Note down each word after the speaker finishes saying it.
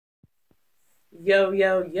Yo,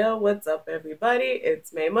 yo, yo, what's up, everybody?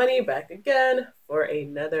 It's Maymoney back again for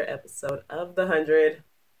another episode of The 100.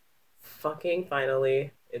 Fucking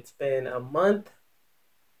finally. It's been a month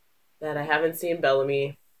that I haven't seen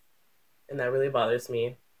Bellamy, and that really bothers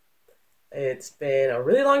me. It's been a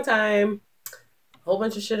really long time. A whole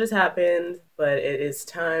bunch of shit has happened, but it is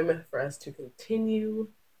time for us to continue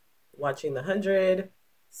watching The 100,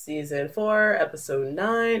 Season 4, Episode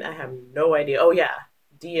 9. I have no idea. Oh, yeah.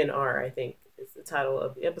 DNR, I think, is the title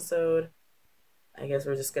of the episode. I guess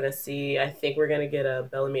we're just gonna see. I think we're gonna get a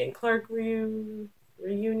Bellamy and Clarke reunion.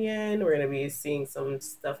 We're gonna be seeing some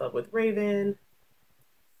stuff up with Raven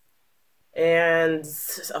and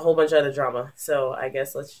a whole bunch of other drama. So I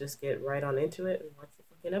guess let's just get right on into it and watch the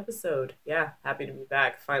fucking episode. Yeah, happy to be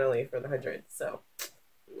back finally for the 100. So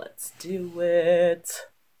let's do it.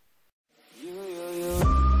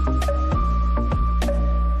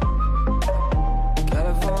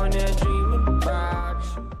 California dreaming about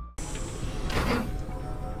you.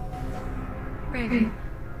 Raven.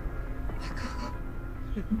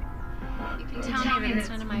 You can tell me that it's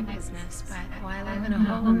none of my business, but why live in a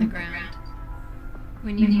hole in the ground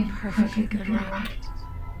when you need perfectly good rock?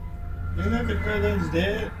 You know the girl that's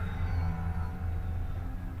dead?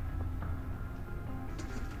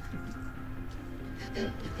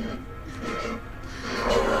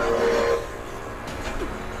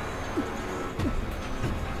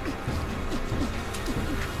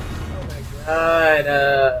 Oh my god.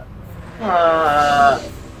 Uh.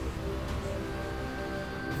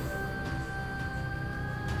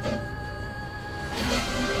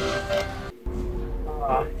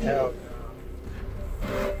 Oh, hell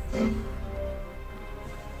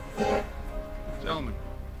no. Gentlemen,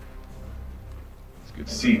 it's good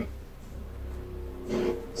to see you.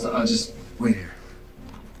 So I'll just wait here.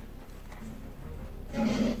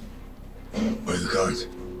 Where are the cards?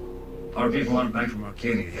 Our people aren't back from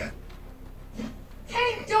Arcadia yet.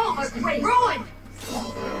 Hey, don't! Ruined!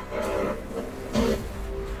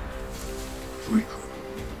 Wait.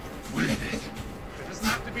 What is this? There doesn't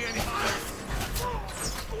have to be any violence.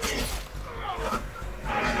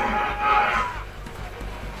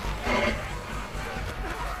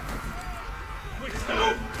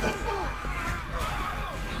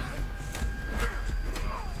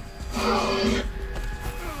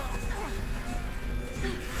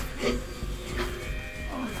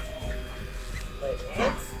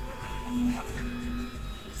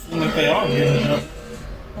 Seem like they are getting up.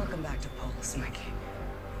 Welcome back to Polis, my king.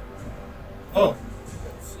 Oh,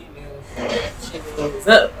 She knew what was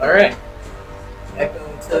up. Alright.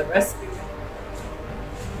 Echo to the rescue.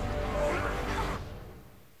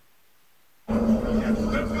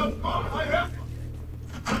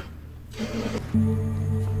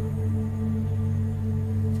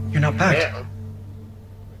 You're not back. Yeah.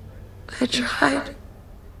 I tried.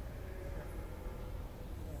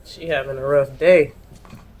 She having a rough day.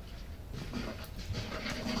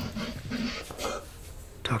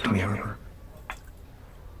 Talk to me, Harper.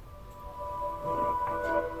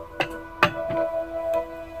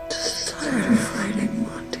 Just tired of fighting,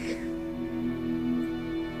 Monty.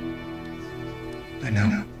 I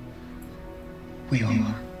know. We all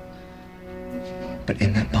are. But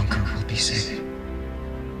in that bunker, we'll be safe.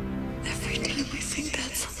 Every time I think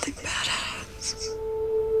that something bad happens.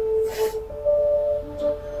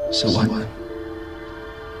 So what?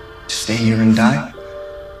 Stay here and die?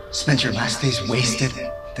 Spend your last days wasted?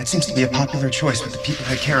 That seems to be a popular choice with the people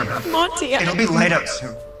I care about. Monty, It'll be light out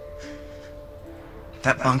soon.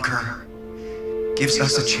 That bunker gives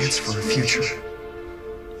us a chance for a future.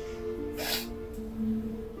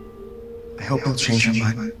 I hope you'll change your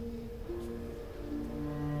mind.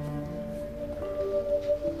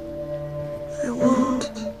 I won't.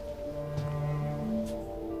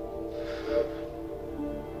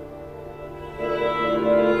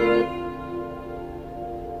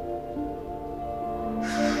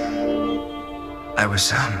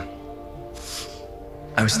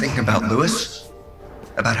 I was thinking about Lewis,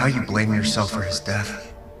 about how you blame yourself for his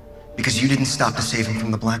death, because you didn't stop to save him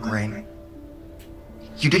from the Black Rain.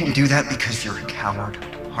 You didn't do that because you're a coward,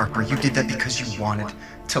 Harper. You did that because you wanted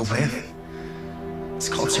to live. It's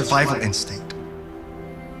called survival instinct.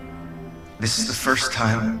 This is the first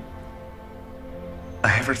time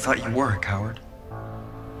I ever thought you were a coward.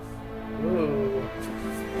 Ooh.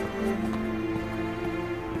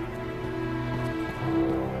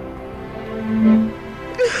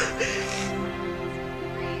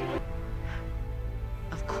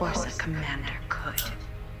 Of course a commander could.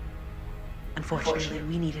 Unfortunately,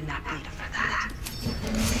 we need a nap leader for that.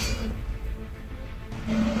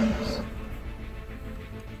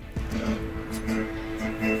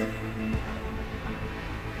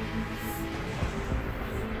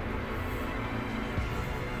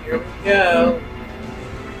 Here we go.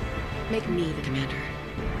 Make me the commander.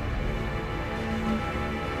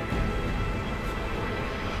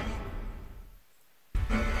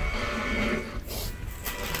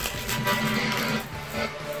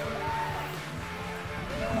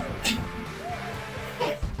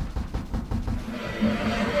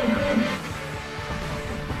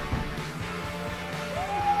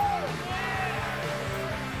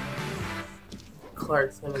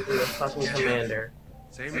 Clark's gonna be the fucking commander.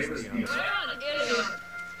 Same as the others.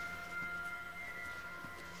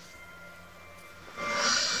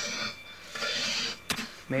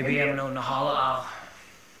 Maybe I'm no Nahala.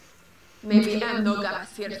 Maybe I'm no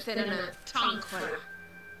Garcia Tankwa.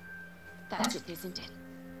 That's it, isn't it?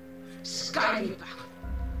 Skyreaper.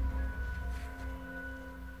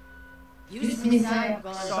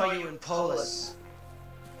 Saw you in Polis.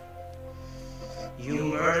 You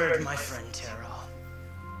murdered my friend Taro.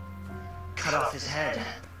 Cut off his head.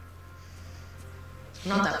 I'm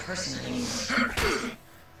not that person anymore.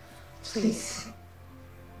 Please.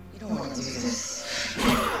 You don't want to do this.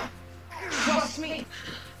 Trust me.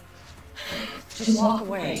 Just walk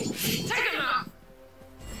away. Take him out.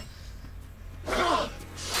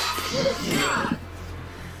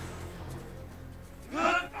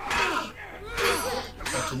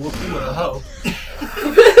 Got to whoop you with a hoe.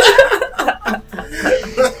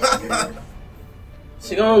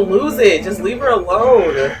 She gonna lose it. Just leave her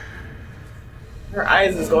alone. Her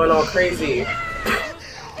eyes is going all crazy.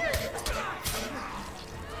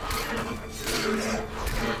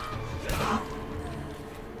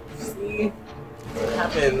 See what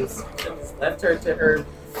happens. I just left her to her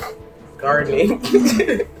gardening.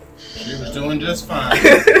 She was doing just fine.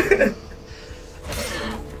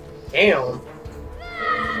 Damn.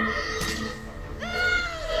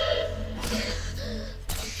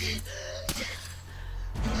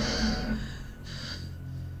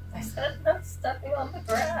 I said no stepping on the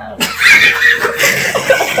ground.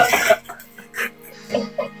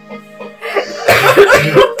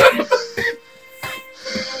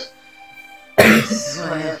 This is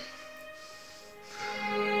what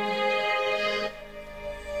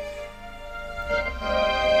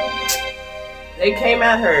They came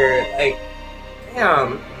at her like,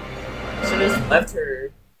 damn. Should just left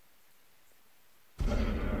her.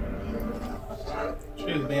 She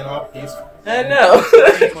was being all peaceful. I know.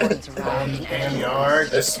 Damn yard.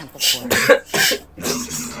 Just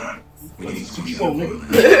We need to be Whoa. here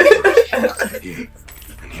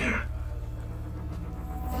and here.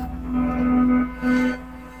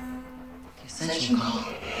 The Ascension call.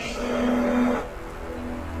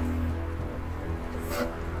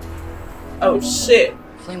 Oh shit.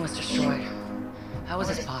 Flame was destroyed. How was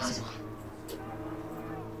this possible?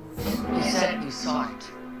 You said you saw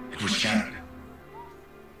it. It was shattered.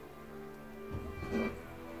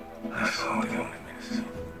 That's all they wanted me to see.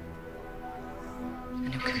 A new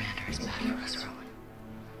commander is bad for us, Rowan.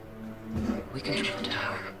 We control the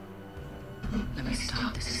tower. Let me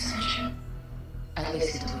stop this ascension. At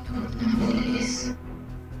least until we know what the Maymoney is.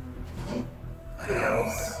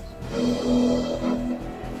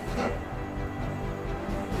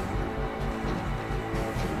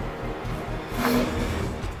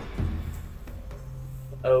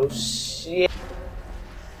 Oh shit.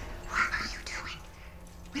 What are you doing?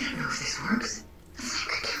 We don't know if this works. The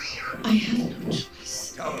flame could kill you. I have no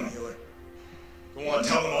choice. Tell them, Healer. Go on,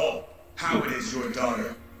 tell them all how it is your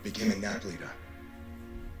daughter became a nap leader.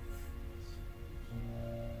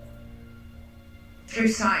 Through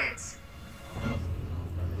science.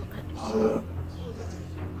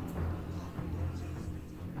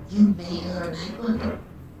 You made her a Maymoney?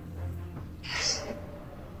 Yes.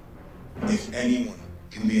 If anyone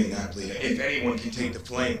can be a nap leader, if anyone can take the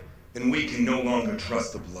flame, then we can no longer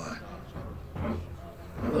trust the blood.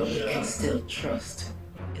 What we can still trust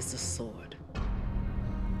is the sword.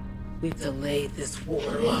 We've delayed this war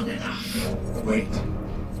long enough. Wait.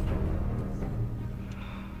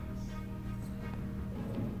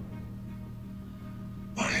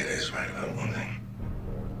 Barnett is right about one thing.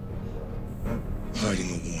 Fighting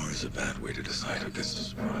the war is a bad way to decide who gets to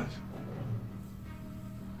survive.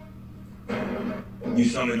 You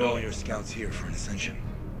summoned all your scouts here for an ascension.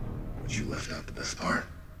 But you left out the best part.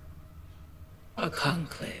 A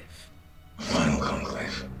conclave. A final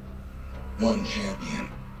conclave. One champion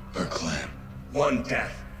per clan. One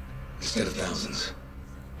death. Instead of thousands.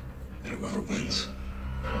 And whoever wins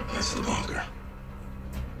gets the bunker.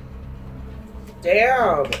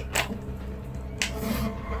 Damn.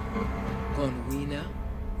 Gone we now?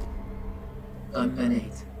 Gone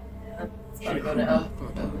Benate. Gotta go to L.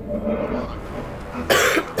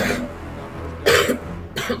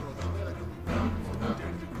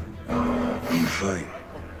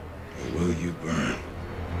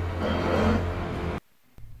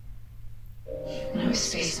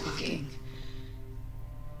 talking.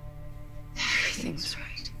 Everything was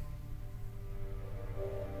right.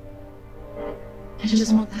 I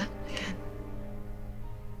just want that again.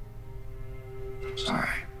 Sorry.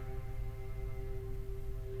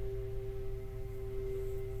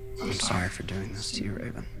 I'm sorry for doing this to you,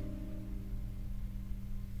 Raven.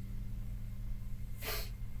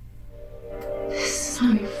 This is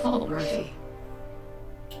not your fault, Murphy.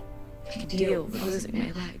 I can deal with losing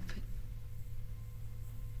my leg, but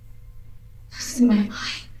losing my mind.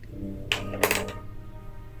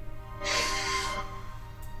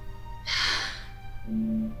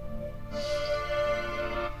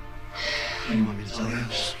 What do you want me to tell you?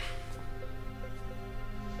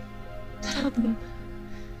 Tell them.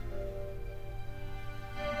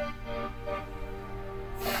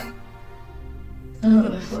 Tell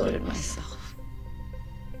them I floated myself.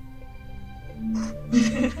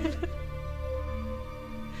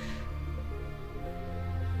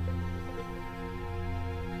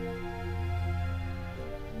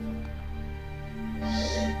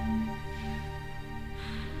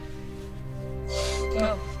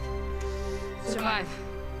 Go. Survive.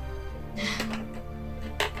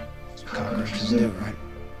 That's what cockroaches do, right?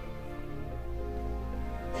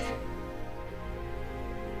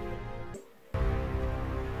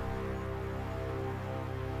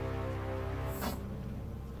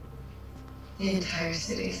 The entire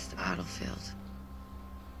city is the battlefield.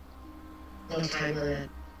 No time limit,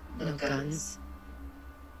 no guns.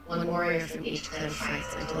 One warrior from each clan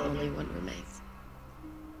fights until only one remains.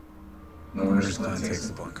 No Winter's clan takes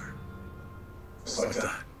the bunker. Just like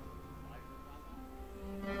that.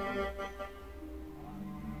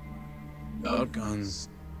 Without guns,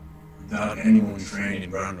 without anyone trained in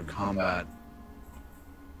ground combat,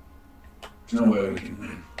 there's no way we can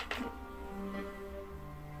win.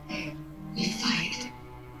 We fight.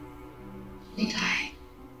 We die.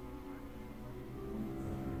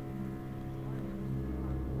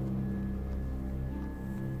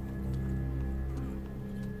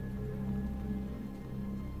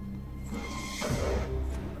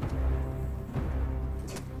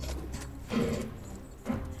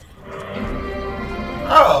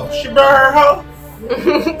 Oh, she brought her hoe?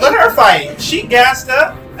 Let her fight. She gassed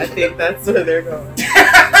up. I think that's where they're going.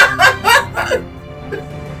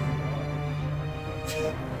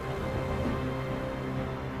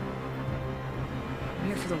 I'm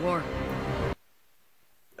here for the war.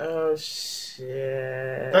 Oh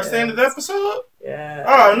shit. That's the end of the episode? Yeah.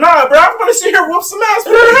 Oh, no, bro. I want to see her whoop some ass.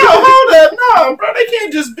 What the hell? Hold up. No, bro. They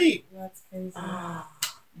can't just beat. That's crazy.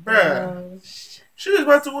 Bruh. She was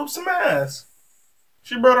about to whoop some ass.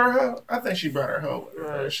 She brought her hoe. I think she brought her hoe with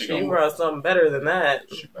her. She brought something better than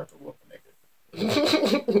that. She about to whoop a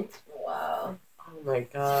nigga. Wow. Oh my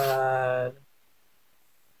god.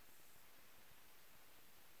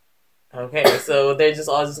 Okay, so they're just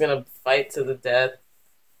all just gonna fight to the death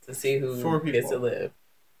to see who gets to live.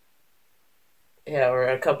 Yeah, or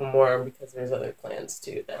a couple more because there's other clans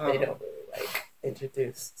too that they don't really like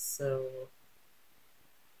introduce. So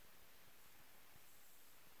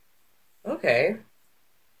okay.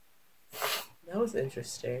 That was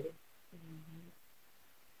interesting.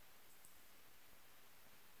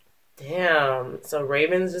 Damn. So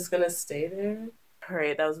Raven's just gonna stay there?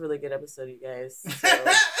 Alright, that was a really good episode, you guys. So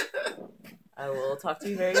I will talk to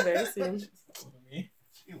you very, very soon.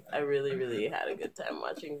 I really, really had a good time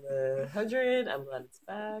watching the 100. I'm glad it's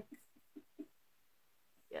back.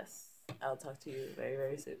 Yes, I'll talk to you very,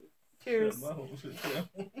 very soon. Cheers.